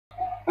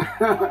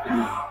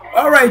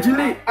All right,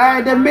 Julie.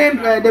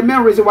 The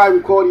main reason why we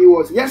called you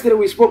was yesterday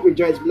we spoke with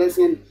Joyce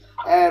Blessing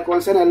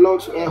concerning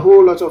a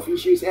whole lot of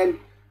issues, and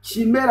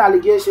she made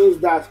allegations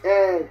that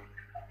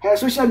her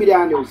social media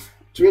handles,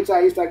 Twitter,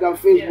 Instagram,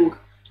 Yeah. Facebook,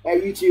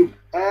 YouTube,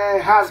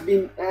 has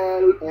been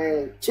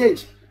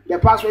changed. The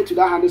password to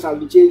that handles has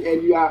been changed,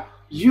 and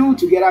you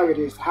together with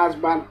his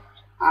husband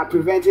are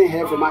preventing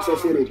her from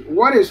accessing it.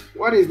 What is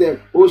the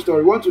whole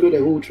story? We want to know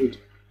the whole truth.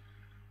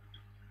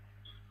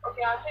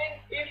 Okay, I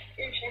think if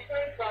she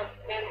says that,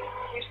 then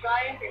she's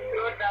trying to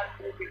show that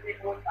to the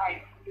people's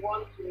eyes. She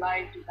wants to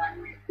lie to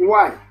Daniel.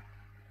 Why?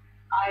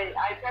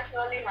 I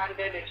personally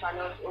handed the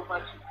channels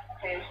over to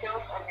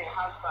herself and her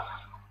husband.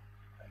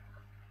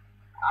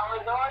 I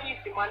was the one who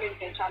used to manage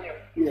the channel.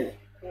 Yeah.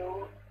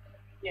 So,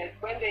 yes,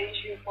 when the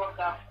issue popped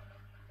up,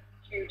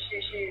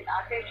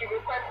 I think she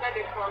requested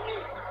it from me.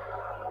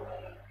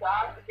 So I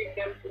had to pick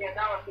them together.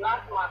 That was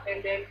last month.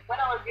 And then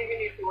when I was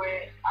giving it to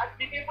her,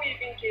 the people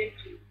even came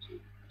to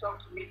talk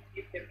to me to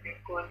give them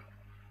because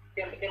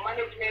the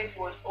management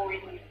was owing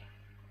me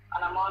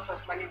an amount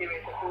of money they were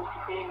supposed to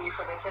pay me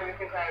for the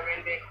services I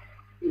rendered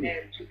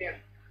to them.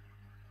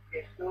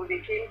 Yes, so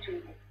they came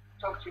to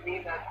talk to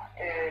me that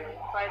in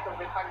spite of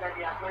the fact that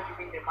they have not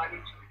given the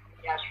money to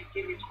me, I should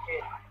give it to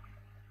them.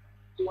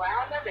 So I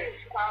handed the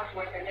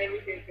password and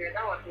everything to her.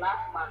 That was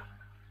last month.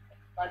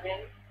 But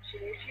then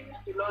she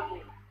refused to log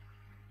in.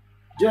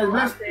 Joyce So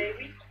Blessing. after a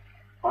week,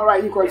 All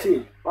right, you yes,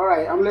 continue. All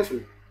right, I'm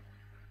listening.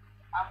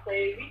 after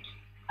a week,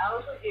 I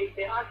also gave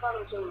the husband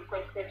also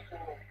requested for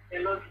the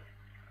login.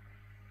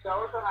 So I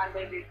also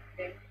handed it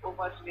then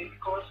over to them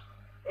because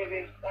there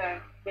is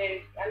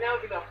a little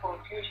bit of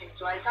confusion.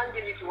 So I can't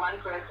give it to one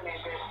person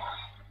and then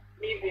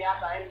leave the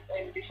other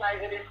and decide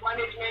that it's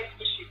management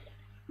issue.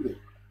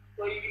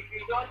 So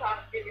you don't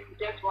have to give it to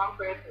just one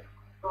person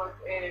because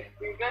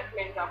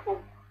investments are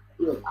home,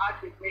 Yeah. art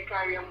is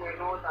Mekarium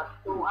and all that.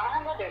 So I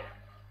handed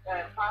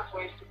the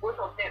passwords to both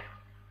of them.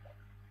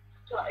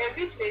 So a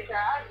bit later,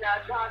 I asked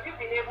her, "So have you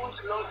been able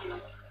to log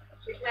in?"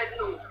 She said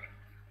no.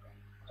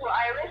 So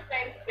I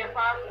resent the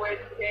password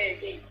to her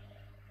again.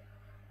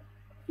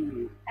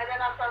 Mhm. And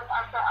then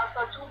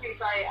after 2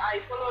 weeks,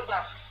 I followed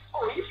up.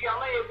 Oh, if you are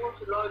not able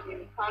to log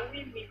in, can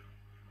we meet?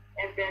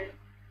 And then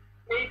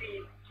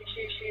maybe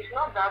she's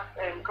not that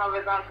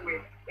conversant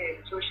with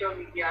social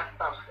media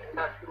stuff and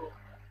that too.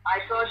 I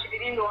saw she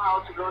didn't know how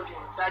to log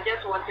in, so I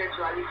just wanted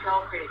to at least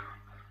help her.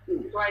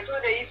 So I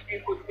told her if we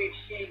could meet.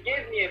 She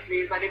gave me a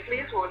place, but the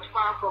place was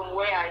far from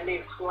where I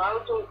live. So I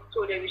also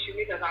told her we should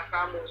meet at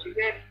Akamo. She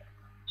said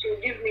she'll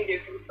give me the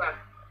feedback.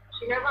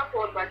 She never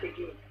called back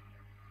again.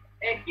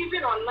 And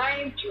even on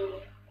 9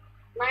 June,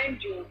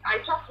 I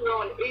talked to her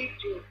on 8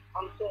 June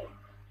on phone.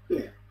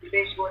 Yeah.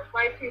 Then she was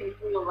fighting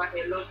with me over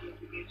her login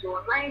today. So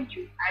on 9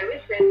 June, I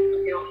will send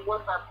to her on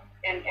WhatsApp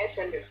and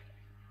SMS.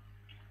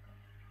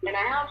 And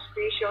I have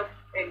screenshots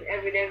and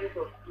evidences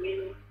of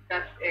me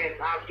that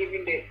I've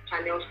given the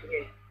channels to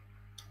her.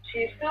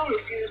 She still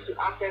refused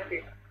to access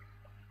it.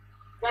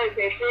 That is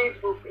her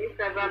Facebook,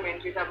 Instagram,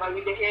 and Twitter. But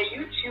with her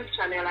YouTube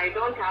channel, I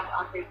don't have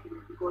access to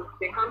it because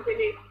the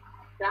company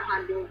that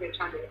handles the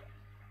channel.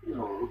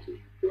 Oh, okay.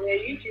 So her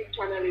YouTube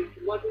channel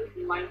wasn't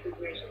in my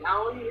possession. I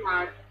only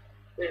had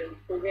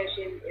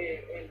possession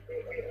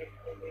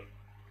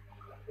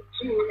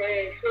to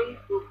her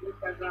Facebook,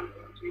 Instagram,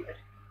 and Twitter.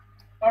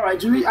 All right,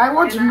 Julie. I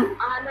want And to know.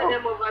 I handed Oh,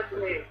 them over to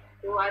her.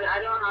 So I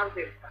don't have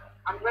them.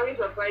 I'm very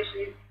surprised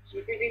she's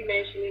even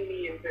mentioning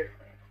me in this.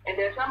 And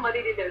then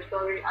somebody did a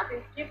story. I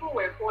think people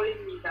were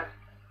calling me that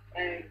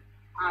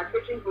are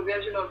taking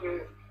possession of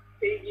the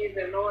pages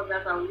and all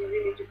that. I'm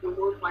using it to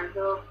promote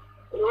myself.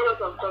 A whole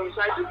lot of stories.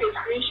 So I took a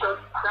screenshot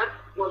that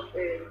was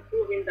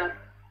proving that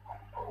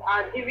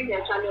I'd given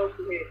her channel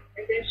to her.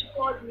 And then she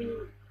called me,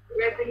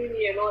 threatening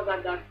me and all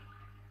that, that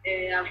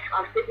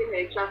I've taken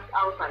her chat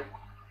outside.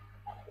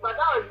 But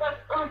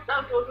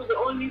that's also the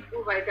only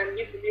proof I can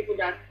give to people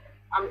that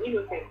I'm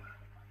innocent.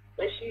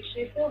 But she's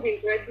still been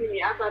threatening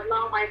me. As of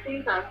now, my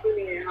things are still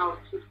in her house.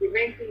 She's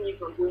preventing me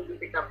from going to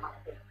pick up my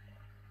stuff.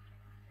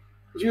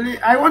 Julie,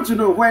 I want to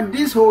know when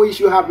this whole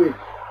issue happened.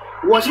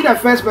 Was she the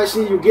first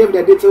person you gave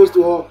the details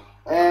to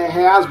her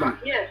husband?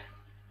 Yes,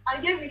 I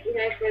gave it to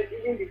her first,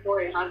 even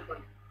before her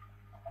husband.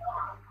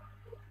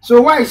 So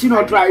why is she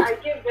not I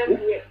right? gave them to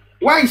her.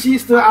 Why is she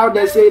still out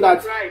there saying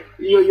that Surprised.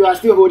 you are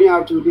still holding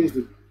out to this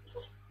thing?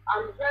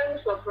 I'm very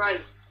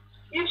surprised.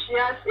 If she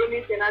has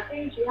anything, I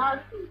think she has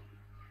to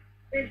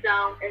sit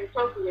down and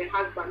talk to her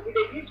husband. With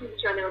the YouTube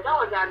channel, that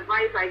was the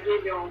advice I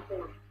gave her on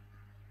phone.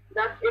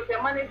 That if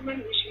a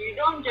management issue, you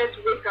don't just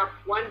wake up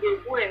one day,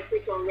 go and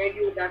sit on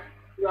radio that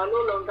you are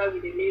no longer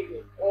with the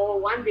label. Or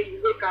one day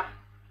you wake up,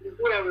 you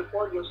go and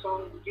record your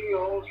song, you do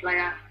your own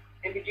flyer,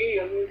 and you do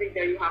your music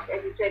that you have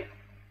edited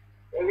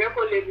a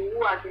record label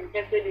who has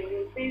invested in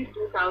you since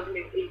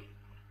 2008.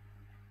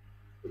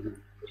 You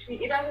see,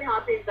 it doesn't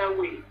happen that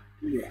way.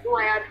 Yeah. So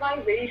I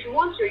advise that if you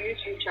want your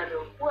YouTube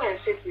channel, go and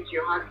sit with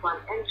your husband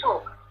and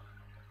talk.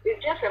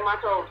 It's just a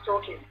matter of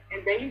talking,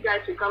 and then you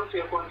guys will come to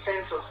a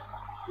consensus.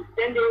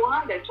 then they will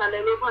hand the channel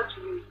over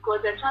to me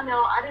because the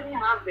channel I didn't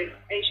have them,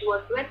 and she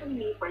was letting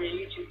me for a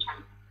YouTube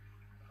channel,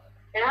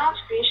 and I have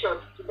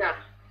screenshots to that.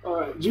 All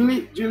right,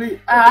 Julie,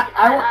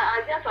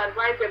 I just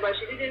advised her, but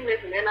she didn't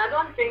listen, and I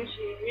don't think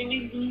she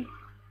really needs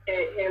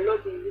her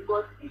login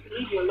because if you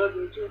need your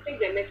login, she will take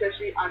the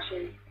necessary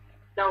action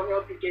that will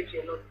help you get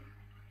your login.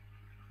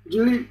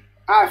 Julie,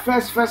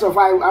 first of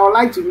all, I would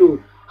like to know,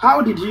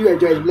 how did you and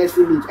Joyce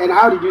Blessing meet, and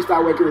how did you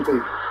start working with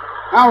her?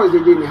 How was the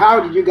journey? How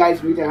did you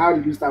guys meet, and how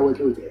did you start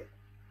working with her?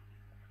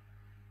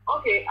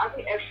 Okay, I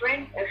think a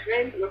friend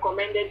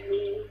recommended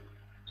me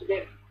to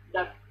them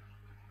that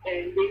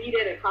they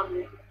needed a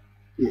company.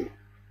 Yeah.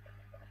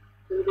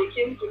 So they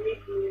came to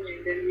meet me,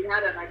 and then we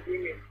had an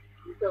agreement.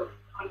 So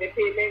on the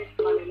payment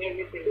plan and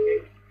everything,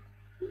 then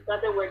we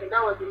started working.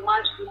 That was in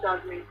March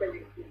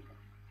 2017.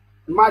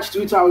 March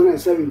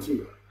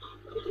 2017.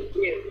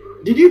 Yes.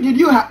 Did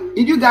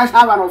you guys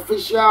have an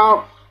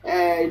official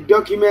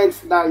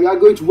document that you are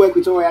going to work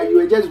with her, or you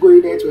were just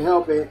going there to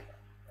help her?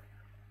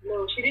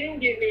 No, she didn't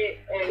give me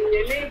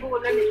the label.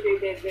 Let me say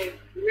that the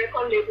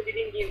record label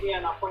didn't give me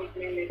an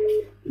appointment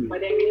letter. But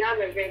then we have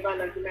a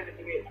verbal agreement that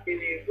they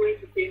were going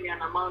to pay me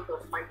an amount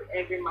of money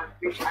every month,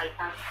 which I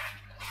can't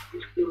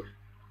disclose.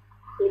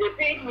 So they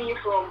paid me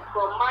from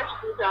March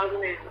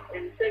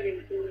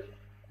 2017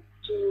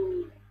 to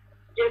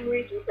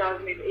January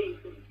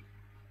 2018.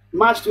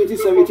 March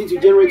 2017 to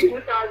January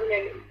 2000.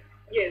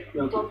 Yes,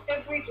 okay. From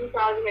February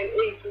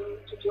 2018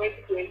 to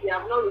 2020,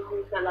 I've not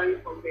received salary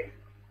from them.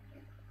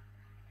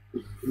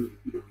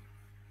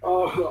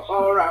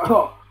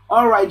 Oh,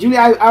 all right, Julie.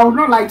 I would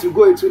not like to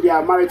go into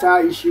their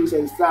marital issues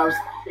and stuff,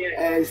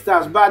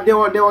 but there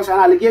was an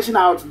allegation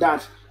out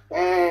that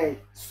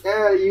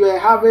you were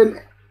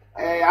having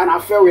an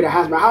affair with a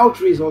husband. How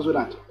true is also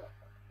that?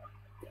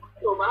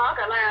 So, but how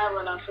can I have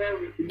an affair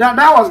with?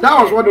 That was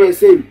what they were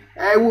saying.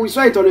 We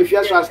saw it on the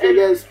first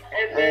stages.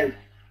 Let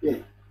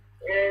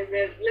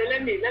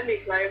me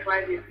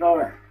clarify this. All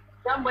right.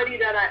 Somebody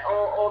that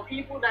or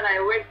people that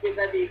I work with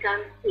that they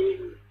can't pay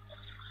me.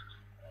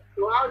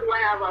 So how do I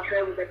have an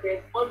affair with the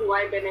person? How do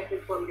I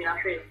benefit from the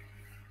affair?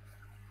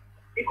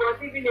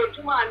 Because even if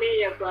you are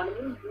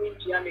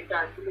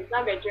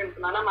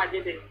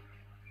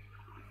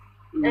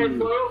and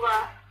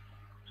moreover,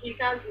 he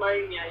can't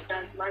marry me, I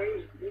can't marry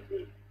me. You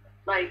see,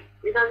 like,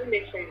 it doesn't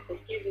make sense.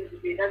 Excuse me to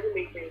say, it doesn't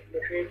make sense in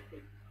the first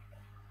place.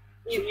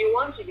 If you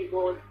want to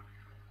divorce,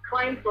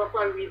 find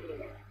proper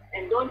reasons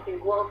and don't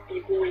involve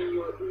people in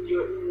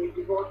your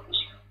divorce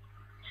issue.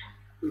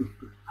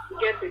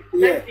 Get it?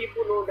 Yeah. Let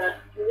people know that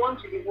you want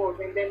to divorce,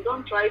 and then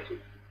don't try to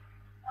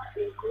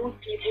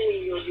include people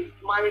in your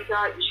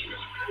marital issues.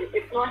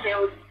 It's not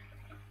healthy.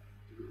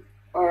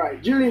 All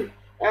right, Julie.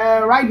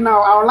 Right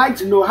now, I would like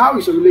to know, how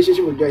is your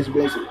relationship with Joyce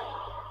Blessing?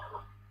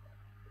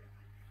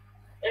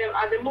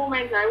 At the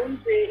moment, I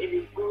won't say it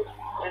is good,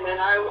 and then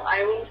I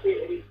won't say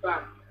it is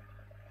bad.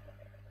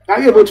 Are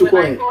you able to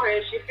call her? When I call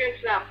her, she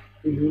picks up.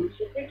 Mm-hmm.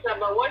 She picks up,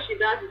 but what she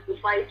does is to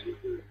fight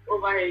with me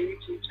over her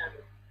YouTube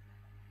channel.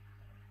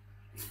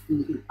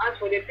 Mm-hmm. As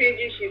for the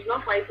pages, she's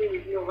not fighting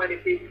with me over the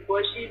pages,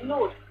 but she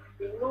knows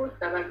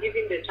that I'm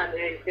giving the channel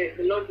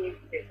the login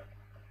to them.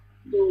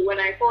 So when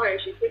I call her,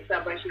 she picks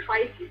up, but she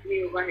fights with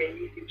me over her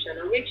YouTube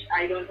channel, which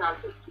I don't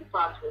have to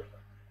password.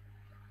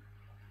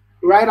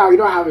 Right now, you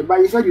don't have it, but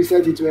you said you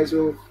sent it to her,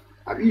 so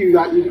you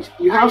have to.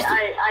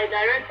 I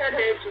directed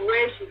her to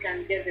where she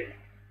can get it,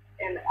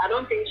 and I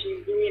don't think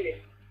she's doing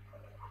it.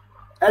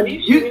 And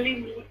if she really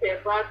needs her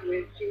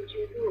password, she'll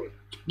do it.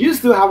 Do you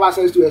still have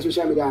access to her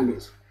social media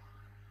handles?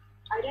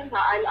 I don't have.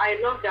 I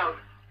logged out.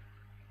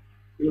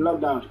 You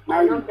logged out.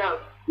 I logged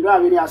out. You don't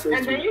have any access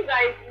and to it. And then you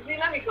guys,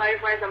 let me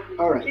clarify something.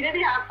 All right. She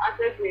didn't have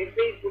access to a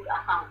Facebook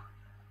account,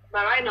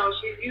 but right now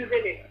she's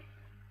using it.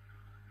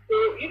 So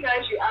you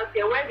guys should ask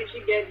her, where did she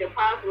get the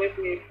password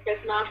to a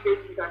personal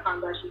Facebook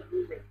account that she's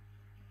using?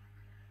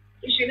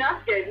 You should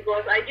ask her,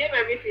 because I gave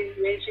everything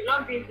to her. She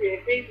logged into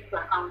a Facebook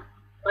account,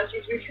 but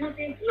she's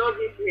refusing to log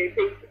into her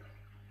Facebook.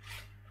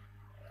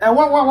 And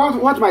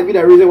what might be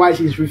the reason why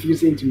she's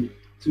refusing to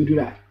do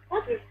that?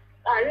 What is,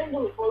 I don't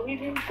know, for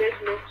reasons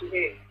best known to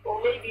her.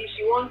 Or maybe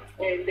she wants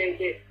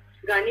the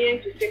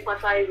Ghanaian to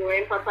sympathize or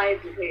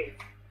empathize with her.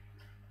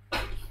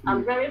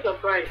 I'm very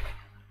surprised.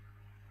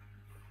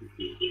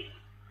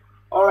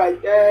 All right,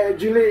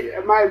 Julie,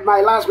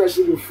 my last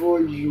question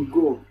before you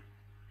go.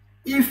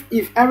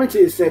 If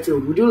everything is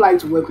settled, would you like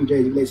to work with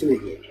Joyce Blessing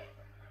again?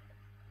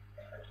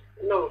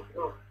 No.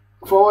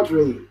 For what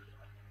reason?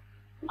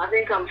 I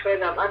think I'm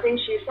fed up. I think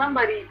she's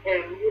somebody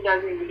who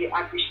doesn't really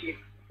appreciate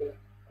people.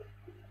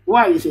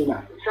 Why are you saying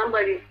that?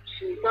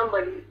 She's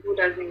somebody who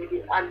doesn't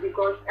really act,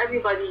 because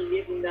everybody in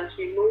this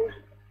industry knows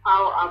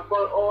how I've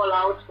got all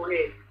out for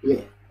her.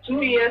 Yeah.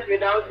 2 years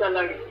without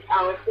salary,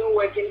 I was still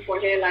working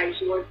for her like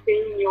she was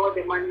paying me all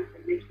the money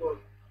in this world.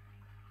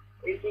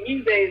 If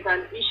there is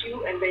an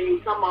issue and then you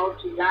come out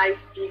to lie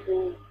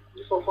people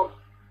for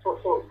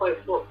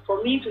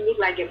me to look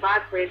like a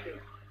bad person,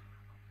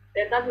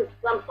 then that is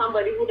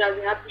somebody who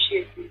doesn't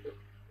appreciate people.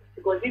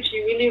 Because if she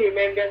really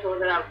remembers all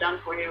that I've done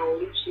for her,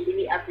 or if she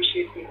really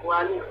appreciates me,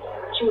 well,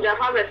 she would have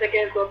had a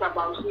second thought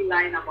about me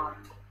lying about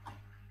it.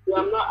 So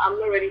I'm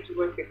not ready to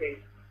work with her,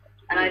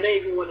 and I don't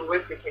even want to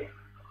work with her.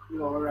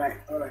 All right.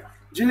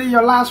 Julie,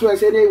 your last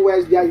words, any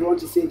words that you want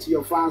to say to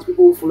your fans,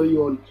 people who follow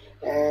you on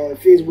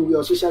Facebook,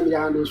 your social media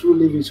handles, who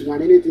live in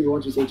Sudan, anything you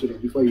want to say to them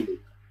before you leave?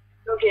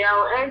 Okay,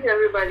 I'll thank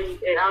everybody,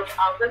 and I'll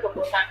first of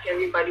all thank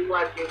everybody who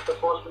has been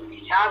supporting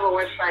me. I have a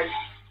website,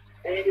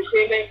 and it's a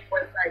payment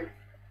website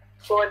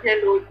called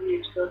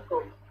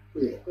hellodh.com.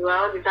 Yeah. So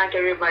I want to thank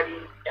everybody.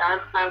 I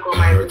want to thank all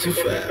my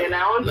representatives, and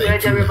I want to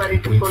urge everybody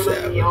to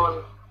follow me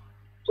on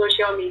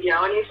social media.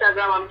 On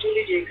Instagram, I'm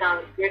Julie J.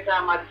 Kans, Twitter,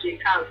 I'm at J.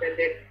 Kans, and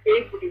then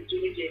Facebook is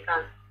Julie J.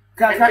 Kans.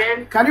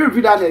 Can you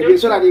repeat that again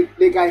so that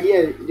they can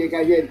hear? They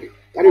can hear.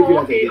 Can you repeat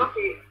that again?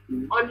 Okay.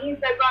 On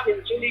Instagram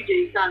is Julie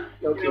J. Kans,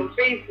 okay. And on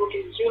Facebook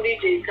is Julie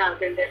J. Kans,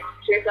 and then on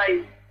Twitter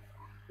is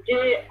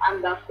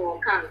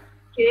J_Kans,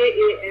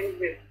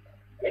 KANZ.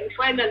 And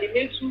finally,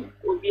 make sure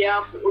Obi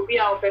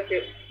our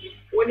person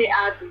when they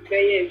ask is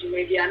very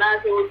maybe and I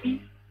say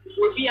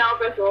Obi our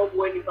person of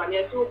when you can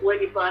so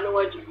when you can know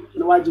what you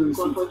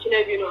see.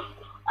 Unfortunately, you know,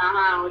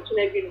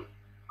 unfortunately,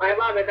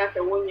 whatever better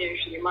than 1 year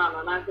she man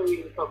and I say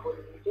we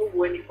do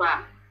when you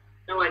can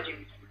know what you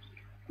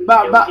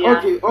But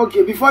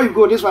okay. Before you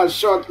go, this was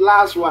short.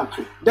 Last one.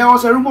 There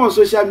was a rumor on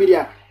social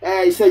media.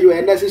 You said you were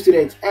a nursing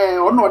student.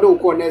 Or no, don't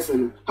call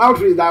nursing. How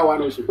true is that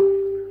one also?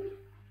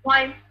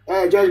 Why?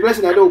 Joyce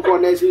Blessing, I don't call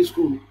nursing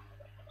school.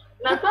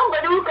 Now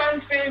somebody who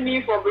can pay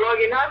me for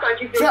blogging, how can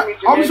she take me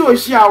to I'm so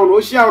sure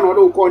I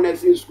don't call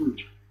nursing school. No,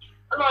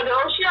 the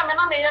Oshia, I'm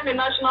not a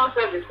national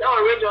service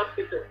or radio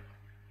hospital.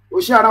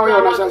 Oshia, now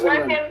you're national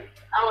service.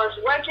 I was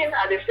working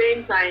at the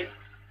same time.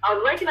 I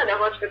was working at the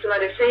hospital at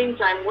the same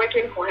time,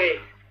 working for her.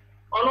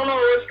 Oh no,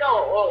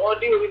 or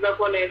deal with the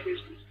nursing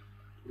school.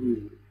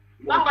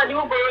 Somebody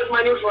who borrows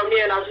money from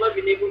me and has not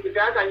been able to,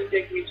 how can you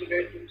take me to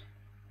nursing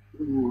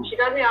school? She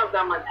doesn't have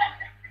that money.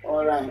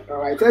 All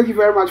right. Thank you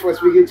very much for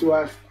speaking to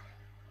us.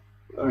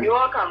 You're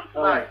welcome.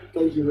 All right.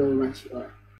 Thank you very much. All right.